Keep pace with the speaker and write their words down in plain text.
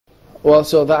Well,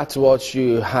 so that's what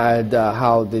you had,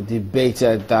 how they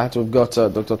debated that. We've got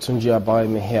Dr. Tunji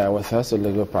Abayomi here with us, a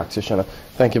legal practitioner.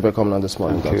 Thank you for coming on this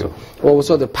morning, Thank Doctor. you. Well, we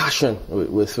saw the passion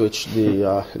with which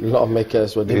the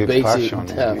lawmakers were debating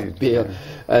the bill,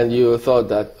 and you thought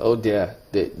that, oh dear,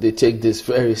 they take this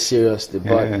very seriously.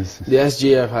 But yes. the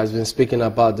SGF has been speaking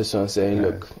about this one, saying,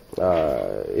 look,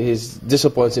 he's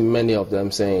disappointing many of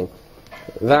them, saying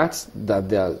that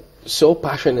they are so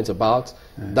passionate about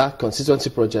that constituency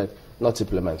project, not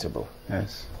implementable.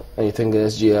 Yes. And you think the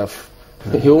SGF,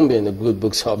 he won't be in the good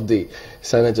books of the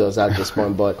senators at this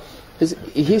point, but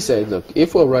he said, look,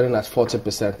 if we're running at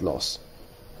 40% loss,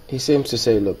 he seems to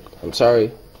say, look, I'm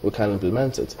sorry, we can't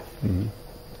implement it. Mm-hmm.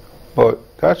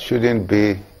 But that shouldn't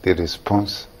be the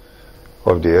response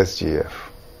of the SGF.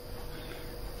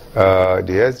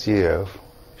 The SGF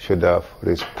should have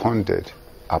responded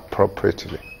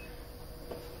appropriately.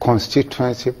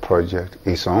 Constituency project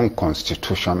is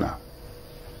unconstitutional.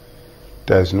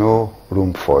 There's no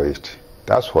room for it.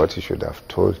 That's what he should have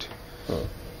told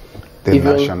the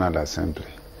National Assembly.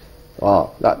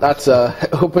 Wow, that's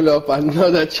open up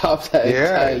another chapter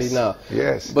entirely now.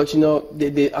 Yes. But you know,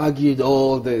 they argued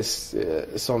all this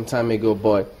some time ago,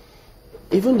 but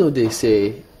even though they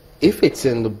say if it's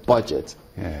in the budget,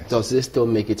 does this still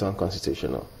make it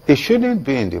unconstitutional? It shouldn't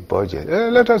be in the budget.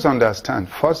 Let us understand,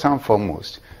 first and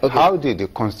foremost, how did the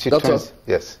Constituency... Doctor,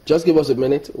 yes. Just give us a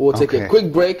minute. We'll take a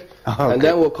quick break, and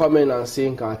then we'll come in and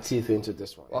sink our teeth into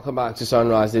this one. Welcome back to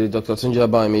Sunrise Daily. Dr. Tunji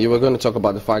Abayomi, you were going to talk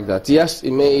about the fact that, yes,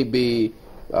 it may be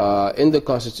in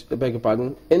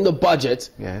the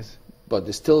budget, yes, but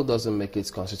it still doesn't make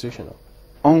it constitutional.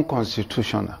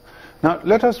 Unconstitutional. Now,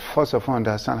 let us first of all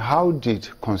understand, how did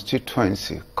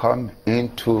constituency come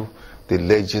into the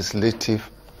legislative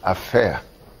affair?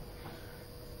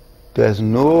 There's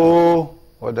no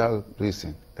other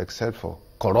reason except for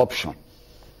corruption.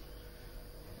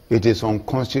 It is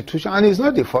unconstitutional, and it's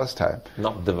not the first time.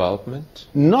 Not development?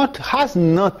 Has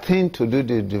nothing to do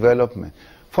with development.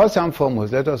 First and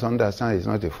foremost, let us understand it's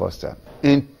not the first time.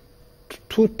 In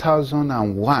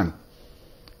 2001,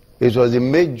 it was a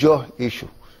major issue.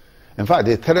 In fact,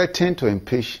 they threatened to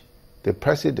impeach the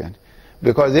president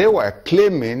because they were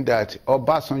claiming that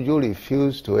Obasanjo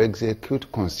refused to execute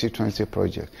constituency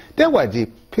projects. They were the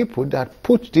people that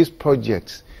put these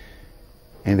projects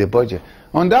in the budget.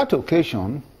 On that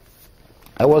occasion,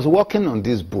 I was working on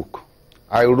this book.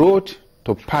 I wrote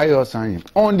to Pius and him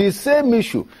on the same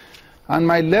issue. And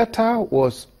my letter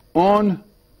was on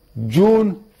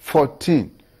June 14,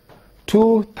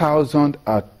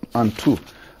 2002.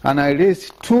 And I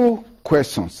raised two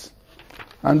questions.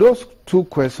 And those two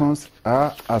questions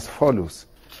are as follows.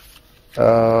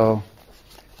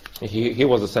 He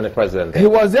was the Senate President. He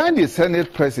was then the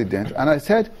Senate President, and I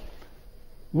said,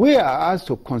 we are asked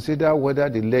to consider whether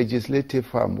the legislative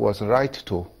arm was right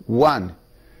to, 1,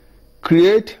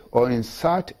 create or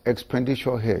insert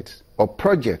expenditure heads or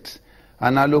projects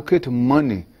and allocate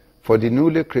money for the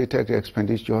newly created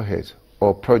expenditure heads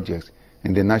or projects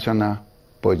in the national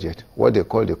budget, what they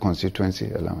call the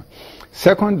constituency allowance.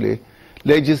 Secondly,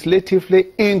 legislatively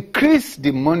increase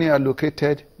the money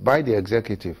allocated by the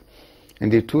executive in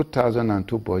the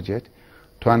 2002 budget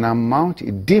to an amount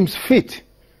it deems fit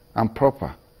and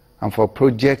proper and for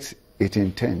projects it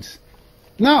intends.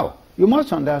 Now, you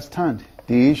must understand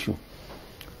the issue.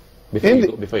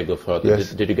 Before you go further,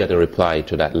 yes. Did you get a reply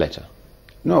to that letter?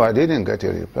 No, I didn't get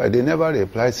a reply. They never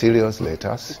reply serious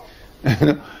letters.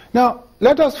 Now,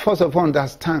 let us first of all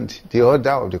understand the order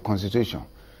of the Constitution.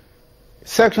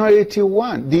 Section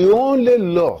 81, the only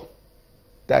law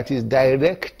that is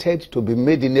directed to be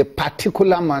made in a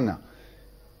particular manner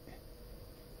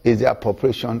is the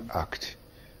Appropriation Act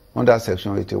under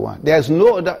Section 81. There's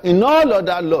no other, in all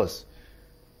other laws,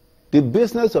 the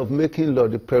business of making law,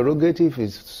 the prerogative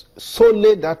is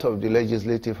solely that of the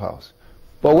Legislative House.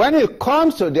 But when it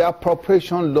comes to the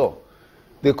appropriation law,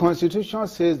 the Constitution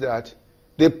says that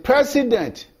the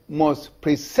President must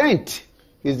present,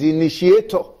 is the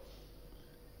initiator,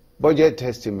 budget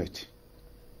estimate.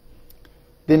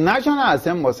 The National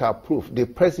Assembly must approve. The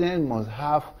President must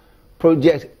have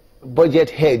budget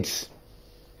heads.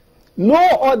 No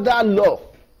other law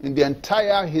in the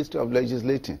entire history of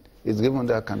legislating is given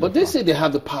that kind of power. But they say they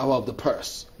have the power of the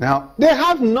purse. Now, they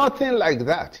have nothing like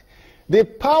that. The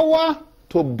power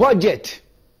to budget,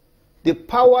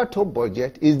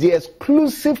 is the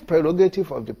exclusive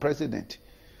prerogative of the President.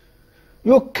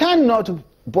 You cannot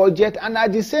budget and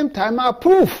at the same time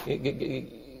approve.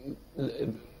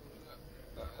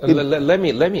 Let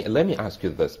me ask you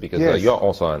this, because you're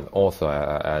also an author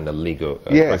and a legal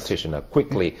practitioner.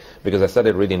 Quickly, because I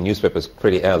started reading newspapers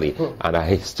pretty early, and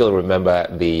I still remember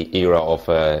the era of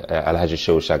Alhaji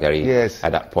Shehu Shagari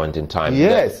at that point in time.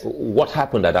 What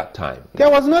happened at that time? There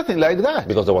was nothing like that.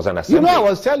 Because there was an assembly. You know, I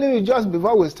was telling you just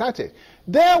before we started,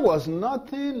 there was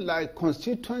nothing like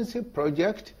constituency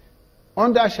project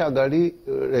under Shagari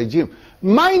regime.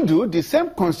 Mind you, the same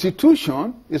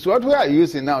constitution is what we are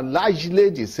using now, largely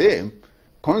the same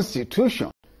constitution,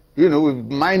 you know, with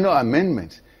minor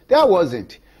amendments. There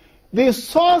wasn't. The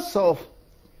source of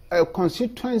a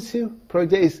constituency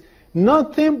project is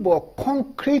nothing but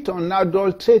concrete,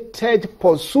 unadulterated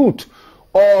pursuit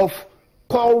of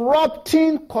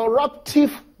corruptive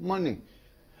money.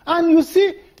 And you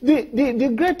see,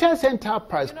 the greatest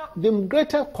enterprise, the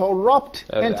greatest corrupt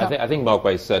enterprise. I think Mark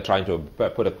is trying to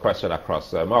put a question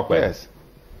across. Mark, yes.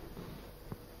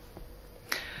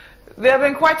 There have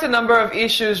been quite a number of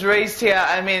issues raised here.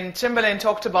 I mean, Timberlane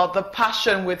talked about the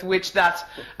passion with which that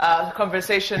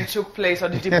conversation took place, or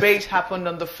the debate happened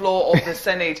on the floor of the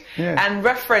Senate. And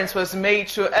reference was made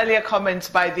to earlier comments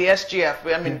by the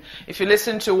SGF. I mean, if you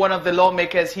listen to one of the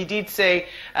lawmakers, he did say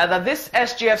that this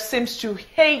SGF seems to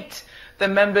hate the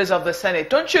members of the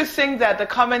Senate. Don't you think that the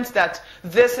comments that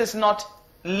this is not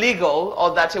legal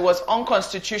or that it was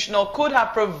unconstitutional could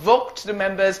have provoked the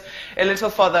members a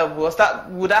little further?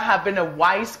 Would that have been a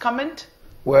wise comment?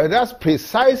 Well, that's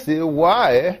precisely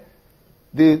why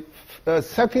the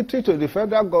Secretary to the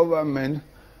federal government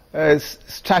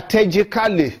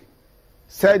strategically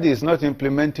said it's not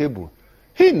implementable.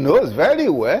 He knows very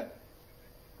well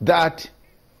that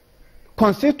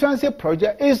constituency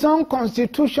project is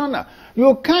unconstitutional.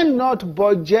 You cannot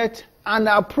budget an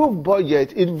approved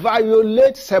budget. It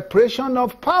violates separation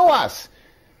of powers.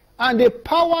 And the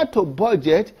power to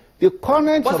budget, the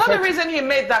current... Was that the reason he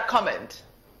made that comment?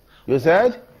 You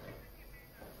said?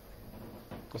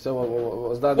 So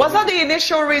was that the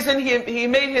initial reason he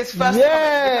made his first comment?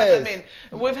 Because, I mean,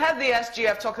 we've had the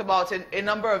SGF talk about a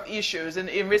number of issues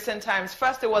in recent times.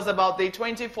 First, it was about the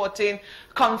 2014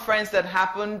 conference that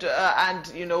happened,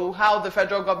 and you know how the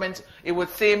federal government, it would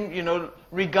seem, you know,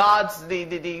 regards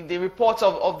the reports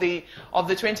of the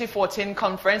 2014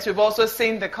 conference. We've also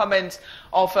seen the comments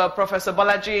of Professor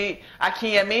Bolaji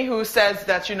Akinyemi, who says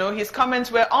that, you know, his comments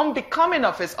were unbecoming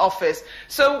of his office.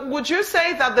 So would you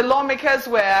say that the lawmakers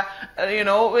were, you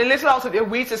know, a little out of their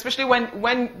weeds, especially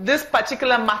when this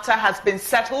particular matter has been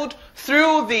settled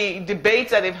through the debate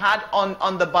that they've had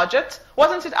on the budget?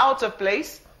 Wasn't it out of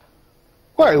place?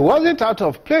 Well, it wasn't out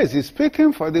of place. He's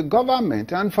speaking for the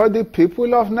government and for the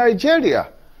people of Nigeria.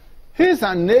 He's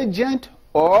an agent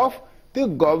of the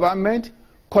government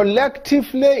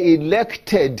collectively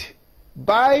elected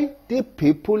by the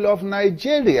people of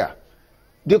Nigeria.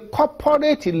 The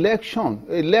corporate election,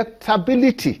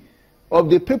 electability of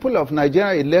the people of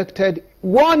Nigeria elected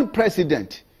one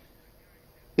president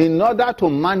in order to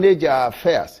manage our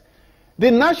affairs.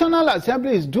 The National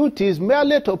Assembly's duty is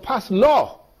merely to pass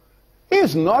law.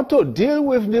 It's not to deal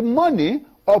with the money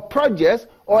or projects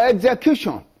or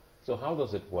execution. So how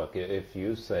does it work? If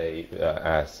you say,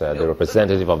 as the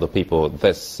representative of the people,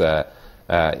 this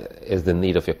is the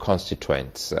need of your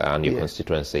constituents and your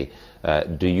constituency,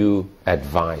 do you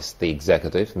advise the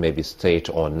executive, maybe state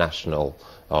or national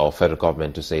or federal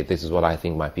government, to say, this is what I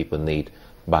think my people need,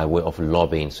 by way of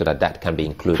lobbying, so that can be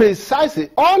included? Precisely.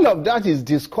 All of that is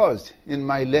discussed in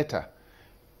my letter.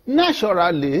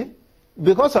 Naturally,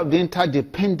 because of the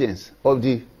interdependence of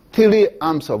the three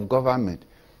arms of government,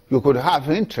 you could have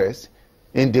interest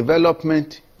in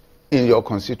development in your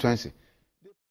constituency.